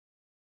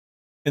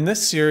In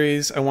this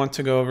series, I want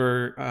to go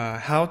over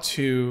how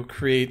to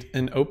create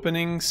an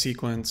opening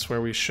sequence where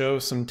we show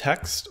some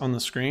text on the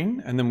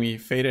screen and then we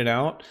fade it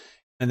out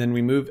and then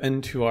we move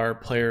into our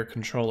player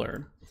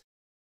controller.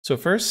 So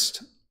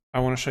first, I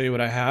want to show you what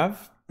I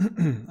have.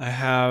 I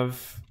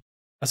have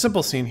a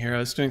simple scene here. I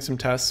was doing some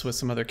tests with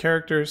some other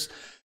characters,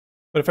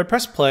 but if I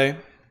press play,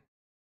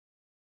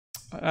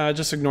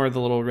 just ignore the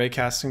little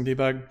raycasting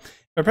debug.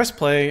 If I press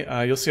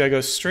play, you'll see I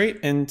go straight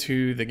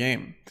into the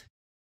game.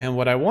 And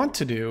what I want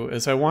to do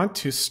is I want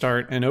to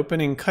start an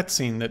opening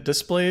cutscene that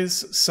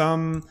displays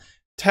some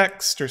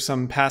text or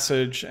some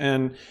passage,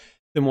 and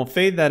then we'll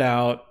fade that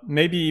out,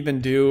 maybe even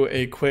do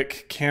a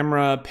quick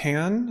camera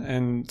pan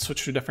and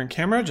switch to a different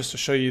camera just to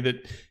show you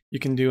that you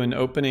can do an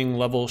opening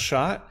level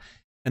shot.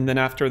 And then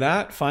after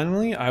that,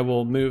 finally, I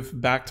will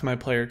move back to my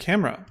player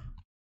camera.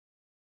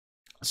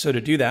 So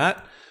to do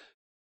that,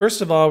 first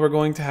of all, we're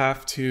going to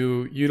have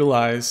to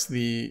utilize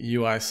the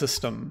UI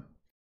system.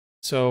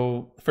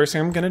 So the first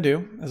thing I'm going to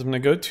do is I'm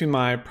going to go to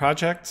my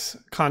project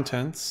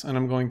contents and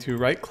I'm going to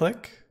right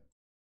click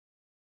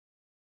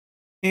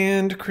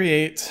and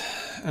create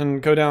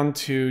and go down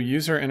to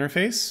user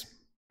interface.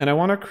 And I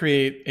want to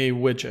create a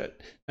widget.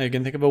 Now you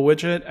can think of a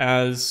widget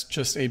as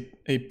just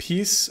a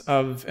piece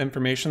of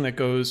information that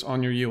goes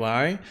on your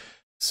UI.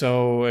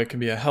 So it can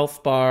be a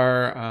health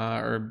bar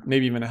or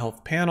maybe even a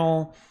health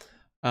panel,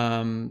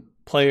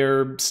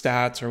 player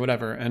stats or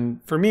whatever.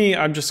 And for me,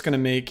 I'm just going to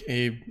make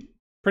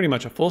pretty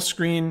much a full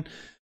screen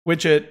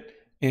widget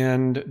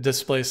and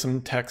display some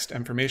text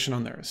information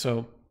on there.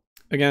 So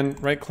again,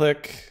 right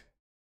click,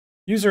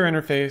 user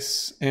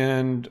interface,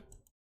 and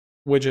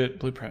widget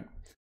blueprint.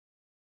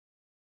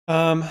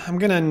 I'm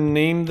gonna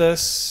name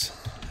this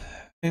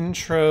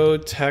intro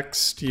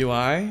text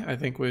UI, I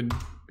think would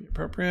be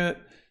appropriate.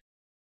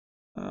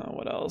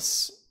 What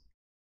else?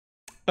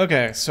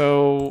 Okay,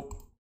 so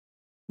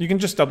you can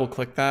just double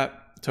click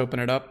that to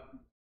open it up.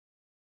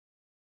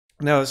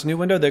 Now this new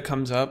window that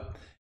comes up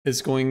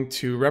is going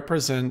to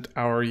represent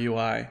our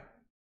UI.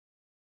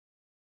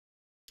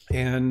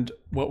 And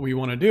what we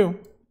want to do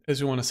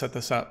is we want to set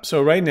this up.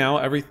 So right now,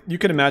 you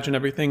can imagine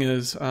everything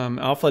is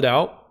alphaed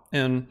out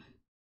and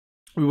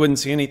we wouldn't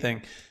see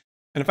anything.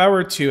 And if I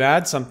were to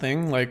add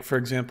something like, for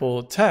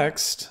example,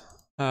 text,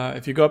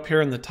 if you go up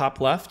here in the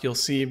top left, you'll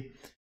see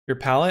your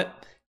palette.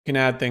 You can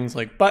add things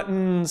like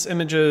buttons,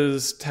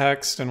 images,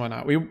 text, and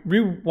whatnot.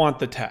 We want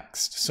the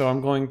text. So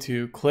I'm going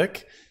to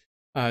click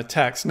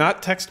text,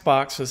 not text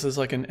box. This is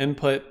like an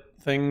input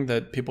thing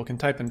that people can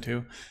type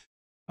into.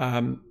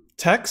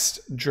 Text,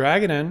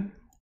 drag it in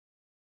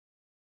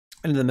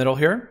into the middle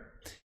here,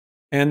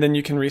 and then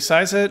you can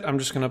resize it. I'm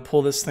just going to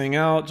pull this thing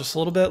out just a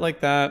little bit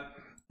like that.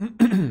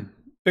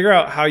 Figure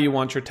out how you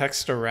want your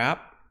text to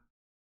wrap.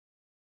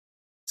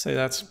 Say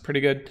that's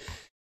pretty good.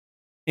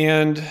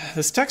 And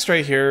this text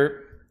right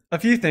here, a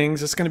few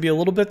things. It's going to be a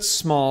little bit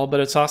small, but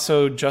it's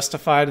also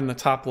justified in the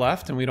top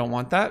left, and we don't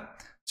want that.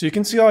 So you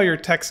can see all your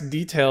text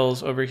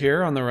details over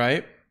here on the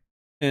right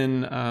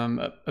in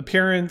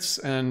appearance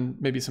and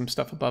maybe some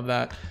stuff above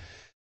that.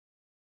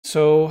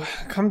 So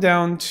come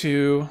down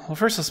to, well,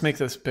 first let's make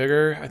this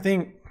bigger. I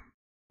think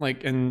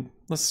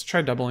let's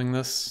try doubling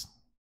this.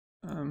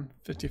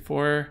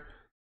 54,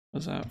 what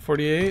was that,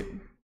 48?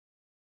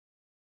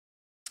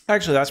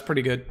 Actually, that's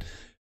pretty good.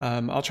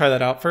 I'll try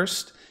that out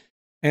first.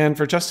 And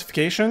for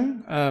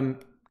justification,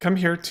 come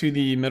here to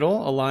the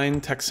middle,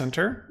 align text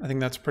center. I think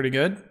that's pretty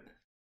good.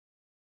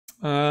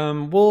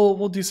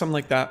 We'll do something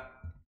like that.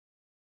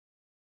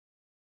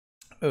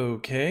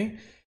 Okay.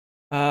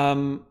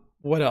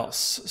 What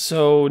else?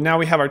 So now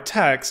we have our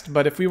text,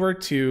 but if we were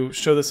to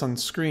show this on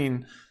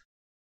screen,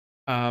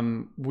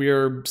 we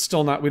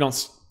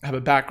don't have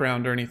a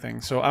background or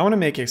anything. So I want to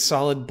make a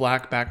solid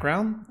black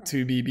background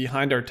to be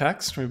behind our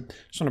text. We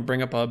just want to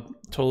bring up a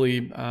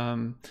totally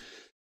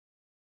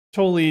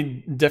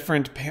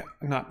different,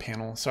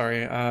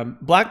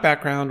 black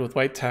background with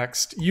white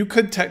text. You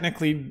could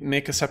technically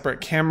make a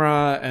separate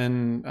camera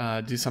and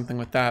do something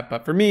with that.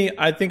 But for me,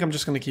 I think I'm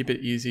just going to keep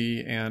it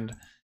easy and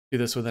do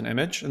this with an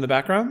image in the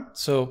background.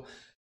 So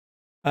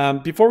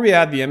before we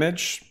add the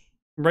image,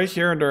 right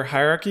here under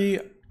hierarchy,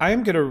 I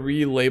am going to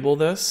relabel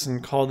this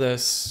and call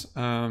this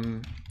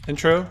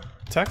intro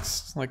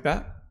text like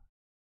that,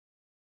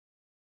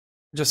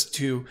 just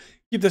to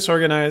keep this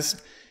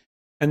organized.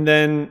 And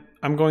then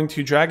I'm going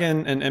to drag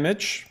in an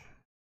image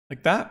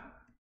like that.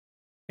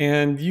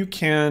 And you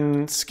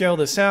can scale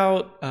this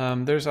out.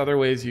 There's other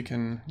ways you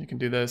can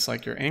do this,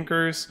 like your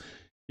anchors.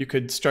 You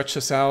could stretch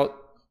this out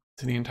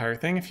to the entire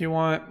thing if you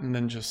want, and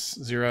then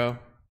just 0.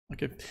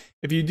 Like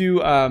if you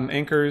do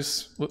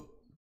anchors,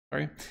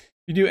 if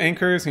you do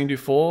anchors and you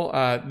do full,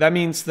 that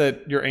means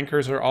that your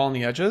anchors are all on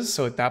the edges.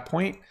 So at that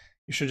point,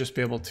 you should just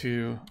be able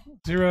to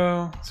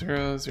 0,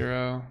 0,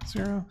 0,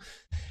 0.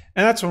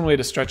 And that's one way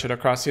to stretch it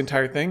across the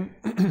entire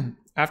thing.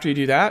 After you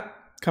do that,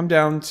 come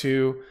down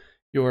to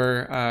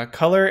your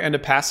color and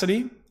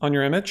opacity on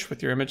your image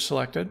with your image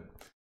selected.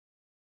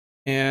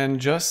 And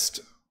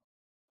just,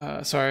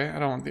 sorry, I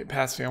don't want the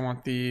opacity. I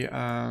want the,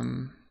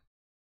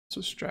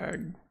 just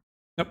drag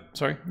Nope,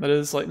 sorry, that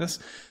is lightness.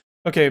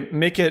 Okay,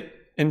 make it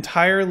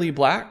entirely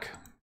black.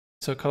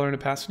 So color and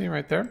opacity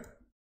right there.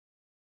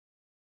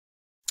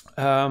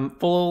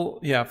 Full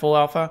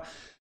alpha.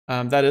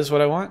 That is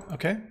what I want.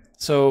 Okay,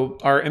 so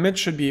our image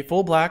should be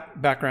full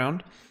black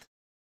background.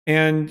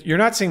 And you're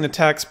not seeing the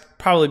text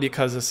probably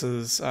because this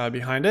is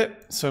behind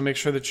it. So make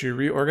sure that you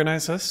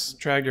reorganize this,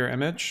 drag your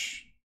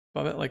image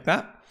above it like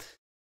that.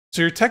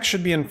 So your text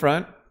should be in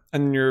front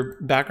and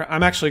your background.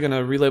 I'm actually going to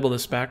relabel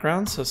this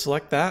background. So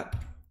select that,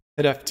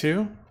 hit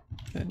F2,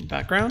 and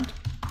background.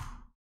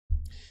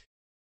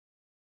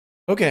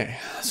 Okay,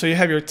 so you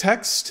have your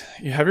text,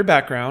 you have your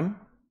background,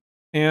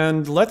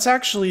 and let's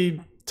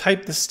actually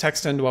type this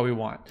text into what we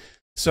want.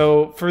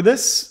 So for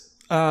this,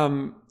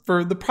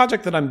 for the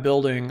project that I'm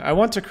building, I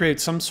want to create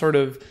some sort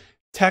of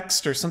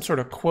text or some sort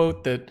of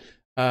quote that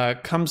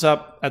comes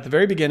up at the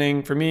very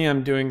beginning. For me,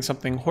 I'm doing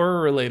something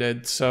horror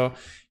related. So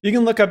you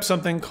can look up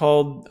something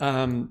called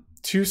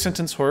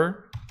two-sentence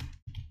horror.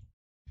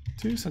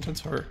 Two-sentence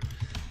horror.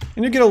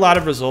 And you get a lot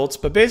of results,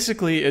 but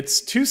basically it's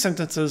two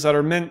sentences that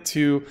are meant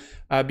to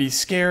be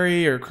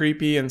scary or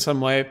creepy in some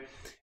way.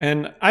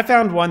 And I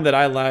found one that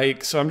I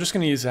like, so I'm just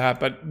going to use that,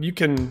 but you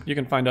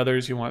can find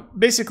others you want.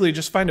 Basically,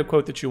 just find a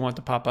quote that you want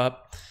to pop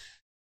up,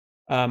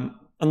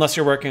 unless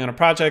you're working on a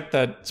project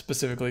that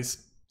specifically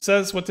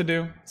says what to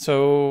do.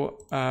 So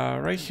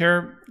right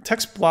here,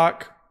 text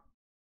block,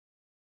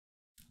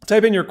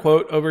 type in your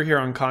quote over here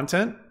on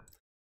content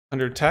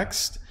under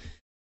text.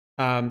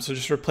 So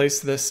just replace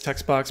this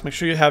text box. Make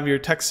sure you have your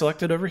text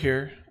selected over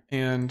here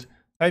and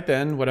type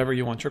in whatever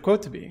you want your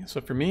quote to be.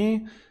 So for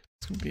me,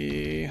 it's going to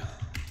be,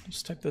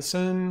 just type this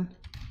in.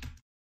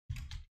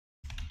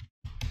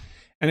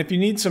 And if you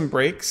need some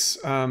breaks,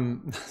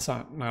 it's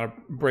not a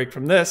break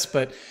from this,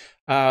 but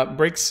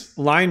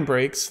line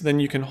breaks, then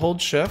you can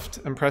hold Shift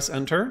and press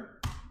Enter.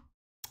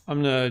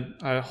 I'm going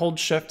to hold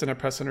Shift and I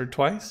press Enter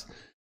twice.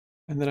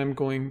 And then I'm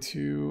going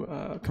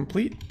to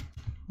complete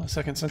my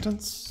second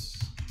sentence.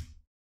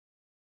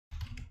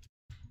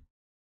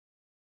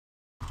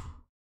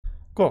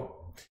 Cool.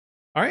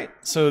 All right,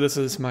 so this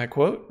is my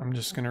quote. I'm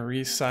just going to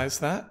resize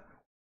that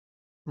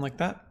like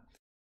that.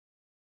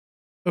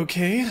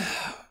 Okay,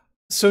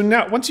 so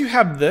now once you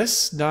have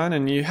this done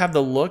and you have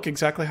the look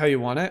exactly how you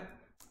want it,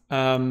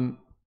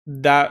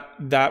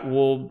 that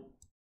will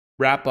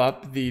wrap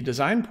up the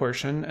design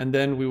portion, and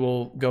then we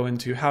will go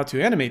into how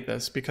to animate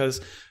this,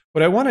 because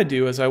what I want to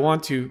do is I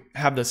want to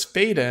have this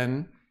fade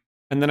in,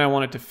 and then I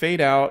want it to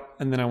fade out,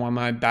 and then I want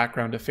my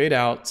background to fade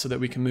out so that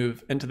we can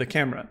move into the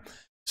camera.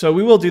 So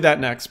we will do that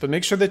next, but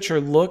make sure that your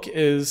look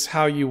is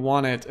how you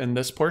want it in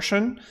this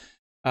portion.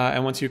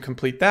 And once you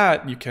complete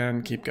that, you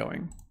can keep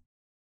going.